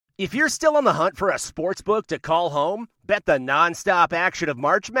If you're still on the hunt for a sports book to call home, bet the nonstop action of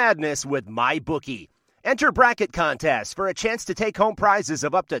March Madness with MyBookie. Enter bracket contests for a chance to take home prizes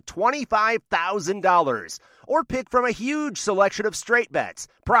of up to $25,000, or pick from a huge selection of straight bets,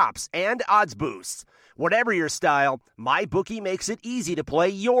 props, and odds boosts. Whatever your style, MyBookie makes it easy to play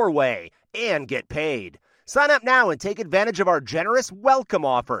your way and get paid. Sign up now and take advantage of our generous welcome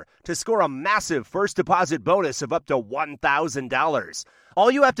offer to score a massive first deposit bonus of up to $1,000. All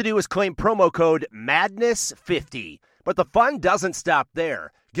you have to do is claim promo code MADNESS50. But the fun doesn't stop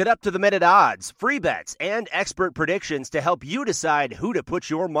there. Get up-to-the-minute odds, free bets, and expert predictions to help you decide who to put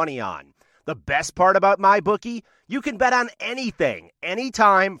your money on. The best part about MyBookie? You can bet on anything,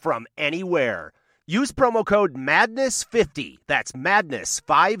 anytime, from anywhere. Use promo code MADNESS50, that's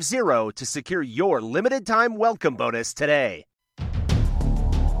MADNESS50, to secure your limited-time welcome bonus today.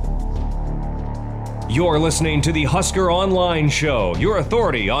 You're listening to the Husker Online Show, your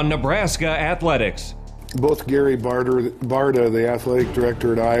authority on Nebraska athletics. Both Gary Barta, the athletic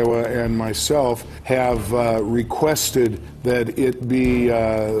director at Iowa, and myself have requested that it be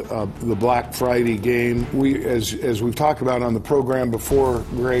the Black Friday game. As we've talked about on the program before,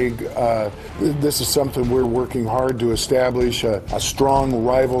 Greg, this is something we're working hard to establish, a strong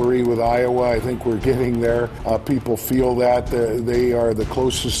rivalry with Iowa. I think we're getting there. People feel that. They are the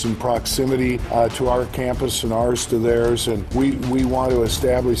closest in proximity to our campus and ours to theirs, and we want to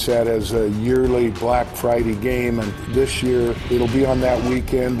establish that as a yearly Black Friday game, and this year it'll be on that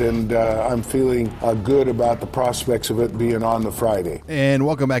weekend, and I'm feeling good about the prospects of it being on the Friday. And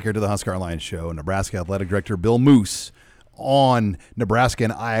welcome back here to the Husker Online Show. Nebraska Athletic Director Bill Moose on Nebraska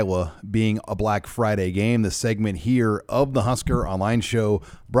and Iowa being a Black Friday game. The segment here of the Husker Online Show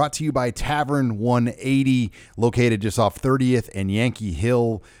brought to you by Tavern 180, located just off 30th and Yankee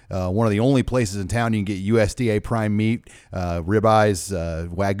Hill. One of the only places in town you can get USDA prime meat, ribeyes,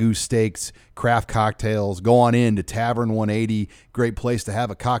 Wagyu steaks, craft cocktails. Go on in to Tavern 180. Great place to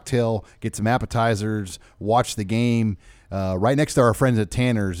have a cocktail, get some appetizers, watch the game. Right next to our friends at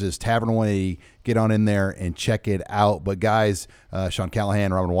Tanner's is Tavern 180. Get on in there and check it out. But guys, Sean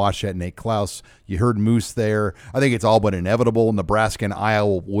Callahan, Robin Washett, Nate Klaus, you heard Moose there. I think it's all but inevitable. Nebraska and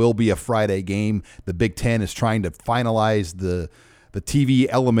Iowa will be a Friday game. The Big Ten is trying to finalize the TV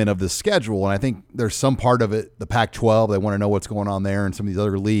element of the schedule, and I think there's some part of it, the Pac-12, they want to know what's going on there and some of these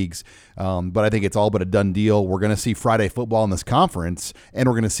other leagues. But I think it's all but a done deal. We're going to see Friday football in this conference, and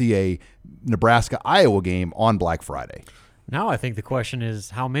we're going to see a Nebraska-Iowa game on Black Friday. Now I think the question is,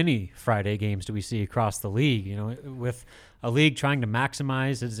 how many Friday games do we see across the league? You know, with a league trying to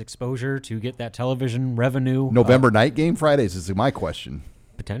maximize its exposure to get that television revenue. November night game Fridays is my question.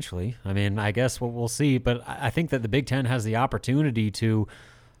 Potentially. I mean, I guess we'll see. But I think that the Big Ten has the opportunity to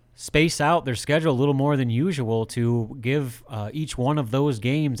space out their schedule a little more than usual to give each one of those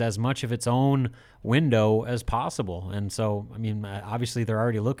games as much of its own window as possible. And so, I mean, obviously they're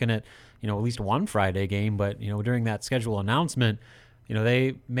already looking at, at least one Friday game, but, during that schedule announcement,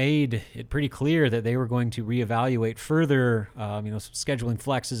 they made it pretty clear that they were going to reevaluate further, scheduling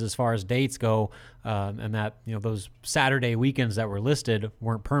flexes as far as dates go, and that, those Saturday weekends that were listed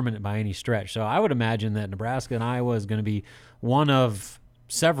weren't permanent by any stretch. So I would imagine that Nebraska and Iowa is going to be one of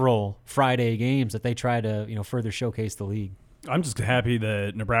several Friday games that they try to, further showcase the league. I'm just happy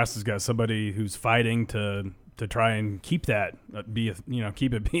that Nebraska's got somebody who's fighting to try and keep that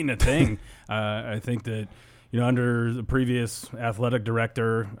keep it being a thing. I think that under the previous athletic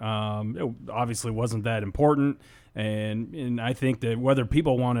director, it obviously wasn't that important. And I think that whether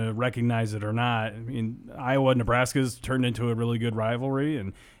people want to recognize it or not, I mean, Iowa and Nebraska's turned into a really good rivalry,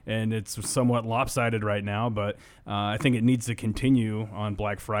 and it's somewhat lopsided right now. But I think it needs to continue on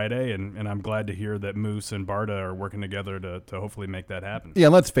Black Friday, and I'm glad to hear that Moose and Barta are working together to hopefully make that happen. Yeah,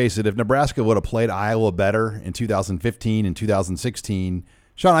 let's face it, if Nebraska would have played Iowa better in 2015 and 2016,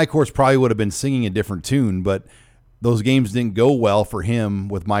 Sean Eichhorst probably would have been singing a different tune, but those games didn't go well for him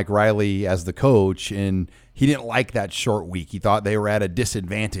with Mike Riley as the coach, and he didn't like that short week. He thought they were at a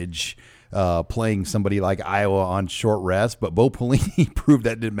disadvantage playing somebody like Iowa on short rest, but Bo Pelini proved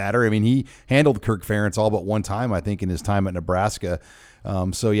that didn't matter. I mean, he handled Kirk Ferentz all but one time, I think, in his time at Nebraska.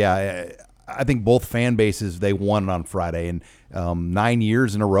 I think both fan bases, they won on Friday, and 9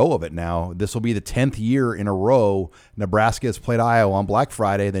 years in a row of it now. This will be the 10th year in a row Nebraska has played Iowa on Black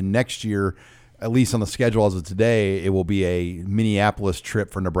Friday. Then next year, at least on the schedule as of today, it will be a Minneapolis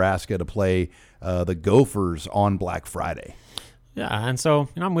trip for Nebraska to play the Gophers on Black Friday. Yeah, and so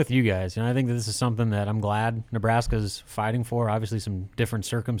I'm with you guys. I think that this is something that I'm glad Nebraska's fighting for. Obviously, some different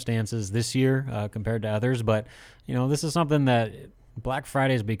circumstances this year compared to others, but this is something that Black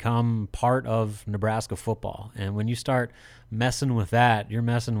Friday has become part of Nebraska football. And when you start messing with that, you're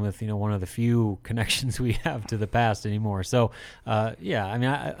messing with, one of the few connections we have to the past anymore. So, yeah, I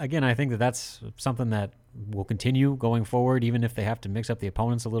mean, I think that that's something that will continue going forward, even if they have to mix up the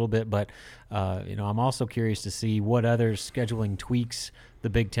opponents a little bit. But, I'm also curious to see what other scheduling tweaks the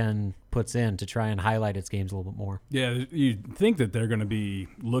Big Ten puts in to try and highlight its games a little bit more. Yeah, you think that they're going to be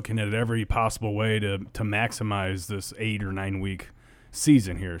looking at every possible way to maximize this 8 or 9 week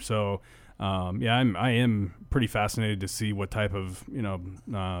season here. So, I am pretty fascinated to see what type of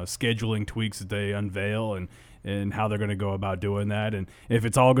scheduling tweaks that they unveil and how they're going to go about doing that, and if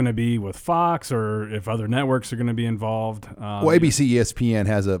it's all going to be with Fox or if other networks are going to be involved. Well, ABC, ESPN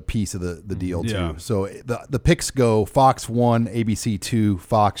has a piece of the deal too. Yeah. So the picks go Fox 1, ABC 2,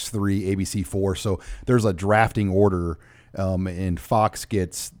 Fox 3, ABC 4. So there's a drafting order, and Fox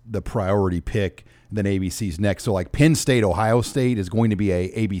gets the priority pick. Then ABC's next. So like Penn State, Ohio State is going to be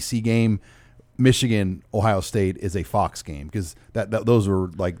a ABC game. Michigan, Ohio State is a Fox game because those were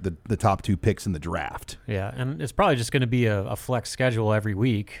like the top 2 picks in the draft. Yeah, and it's probably just going to be a flex schedule every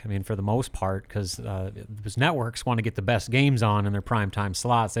week. I mean, for the most part, because networks want to get the best games on in their primetime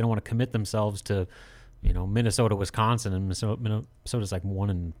slots. They don't want to commit themselves to, Minnesota, Wisconsin, and Minnesota's like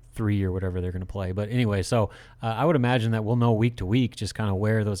 1-3 or whatever they're going to play. But anyway, so I would imagine that we'll know week to week just kind of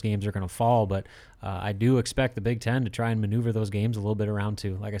where those games are going to fall. But I do expect the Big Ten to try and maneuver those games a little bit around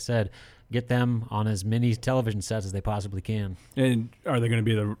too. Like I said, get them on as many television sets as they possibly can. And are they going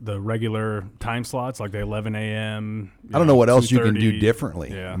to be the regular time slots, like the 11 a.m.? I don't know what else you can do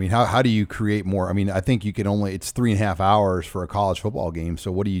differently. Yeah. I mean, how do you create more? I mean, I think you can it's 3.5 hours for a college football game.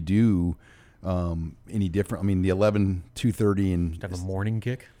 So what do you do any different? I mean, the 11, 2:30 and have a morning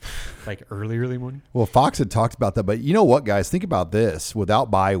kick, like early morning. Well, Fox had talked about that, but you know what, guys? Think about this: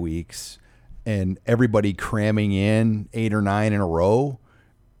 without bye weeks and everybody cramming in 8 or 9 in a row,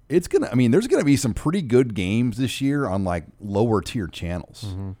 there's gonna be some pretty good games this year on like lower tier channels.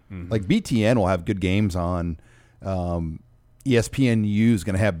 Mm-hmm. Mm-hmm. Like BTN will have good games on. ESPNU is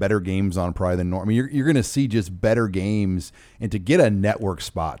going to have better games on probably than normal. I mean, you're going to see just better games, and to get a network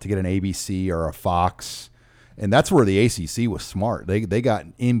spot, to get an ABC or a Fox, and that's where the ACC was smart. They got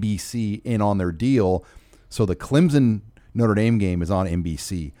NBC in on their deal, so the Clemson Notre Dame game is on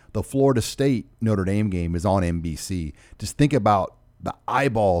NBC. The Florida State Notre Dame game is on NBC. Just think about the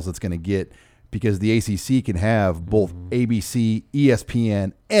eyeballs it's going to get, because the ACC can have both ABC,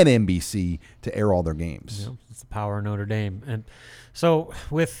 ESPN, and NBC to air all their games. Yeah, it's the power of Notre Dame. And so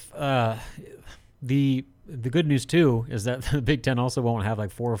with the good news, too, is that the Big Ten also won't have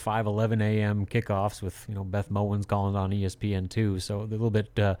like 4 or 5 11 a.m. kickoffs with Beth Mowins calling on ESPN, too. So a little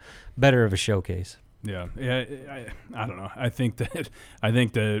bit better of a showcase. Yeah. I don't know. I think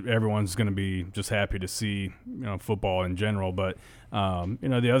that everyone's going to be just happy to see football in general. But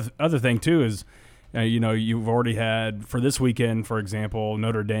the other thing too is you've already had, for this weekend, for example,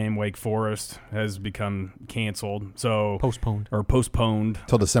 Notre Dame, Wake Forest has become canceled. So postponed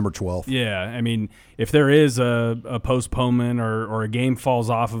till December 12th. Yeah, I mean, if there is a postponement or a game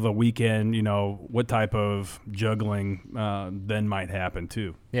falls off of a weekend, what type of juggling then might happen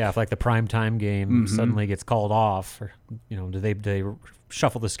too. Yeah, if like the primetime game suddenly gets called off, or do they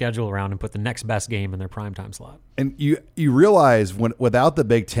shuffle the schedule around and put the next best game in their primetime slot? And you realize without the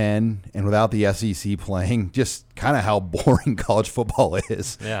Big Ten and without the SEC playing, just kind of how boring college football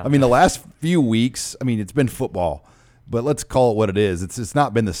is. Yeah. I mean, the last few weeks, it's been football, but let's call it what it is. It's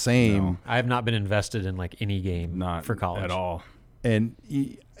not been the same. No, I have not been invested in like any game for college at all. And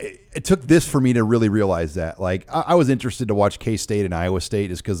it took this for me to really realize that. Like, I was interested to watch K-State and Iowa State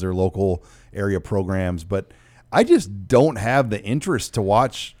just because they're local area programs, but I just don't have the interest to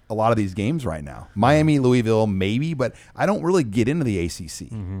watch a lot of these games right now. Miami, Louisville, maybe, but I don't really get into the ACC.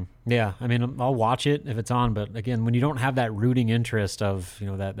 Mm-hmm. Yeah, I mean, I'll watch it if it's on, but again, when you don't have that rooting interest of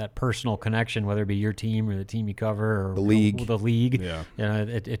that personal connection, whether it be your team or the team you cover or the league,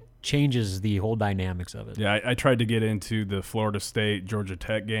 it changes the whole dynamics of it. Yeah, I tried to get into the Florida State Georgia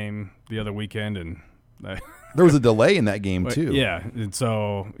Tech game the other weekend, and there was a delay in that game too. Yeah, and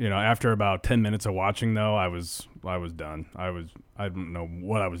so after about 10 minutes of watching, though, I was done. I don't know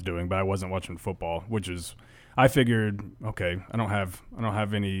what I was doing, but I wasn't watching football, which is, I figured, okay, I don't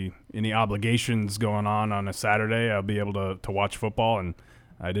have any obligations going on a Saturday. I'll be able to watch football, and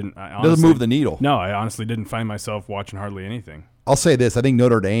I didn't. I honestly, doesn't move the needle. No, I honestly didn't find myself watching hardly anything. I'll say this. I think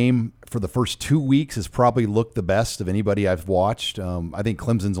Notre Dame for the first 2 weeks has probably looked the best of anybody I've watched. I think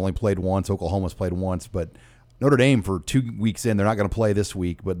Clemson's only played once. Oklahoma's played once, but Notre Dame for 2 weeks in, they're not going to play this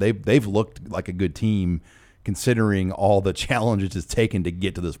week, but they've looked like a good team considering all the challenges it's taken to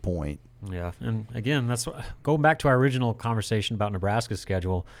get to this point. Yeah, and again, that's going back to our original conversation about Nebraska's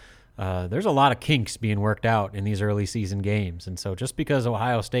schedule. There's a lot of kinks being worked out in these early season games, and so just because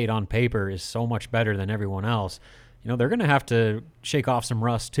Ohio State on paper is so much better than everyone else, they're going to have to shake off some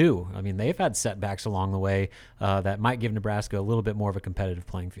rust too. I mean, they've had setbacks along the way that might give Nebraska a little bit more of a competitive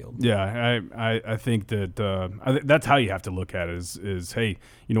playing field. Yeah, I think that that's how you have to look at it is hey,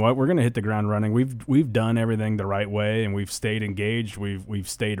 you know what, we're going to hit the ground running. We've done everything the right way, and we've stayed engaged. We've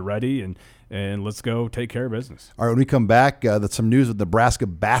stayed ready, and let's go take care of business. All right, when we come back, that's some news with Nebraska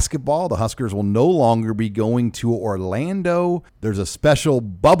basketball. The Huskers will no longer be going to Orlando. There's a special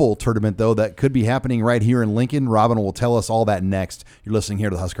bubble tournament, though, that could be happening right here in Lincoln. Robin will tell us all that next. You're listening here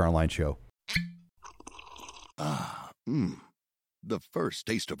to the Husker Online Show. The first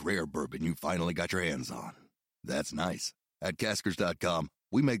taste of rare bourbon you finally got your hands on. That's nice. At Caskers.com,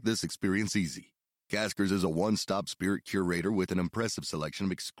 we make this experience easy. Caskers is a one-stop spirit curator with an impressive selection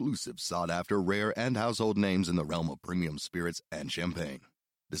of exclusive, sought-after, rare, and household names in the realm of premium spirits and champagne.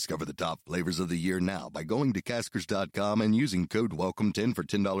 Discover the top flavors of the year now by going to Caskers.com and using code WELCOME10 for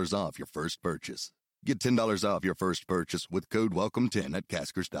 $10 off your first purchase. Get $10 off your first purchase with code WELCOME10 at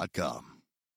Caskers.com.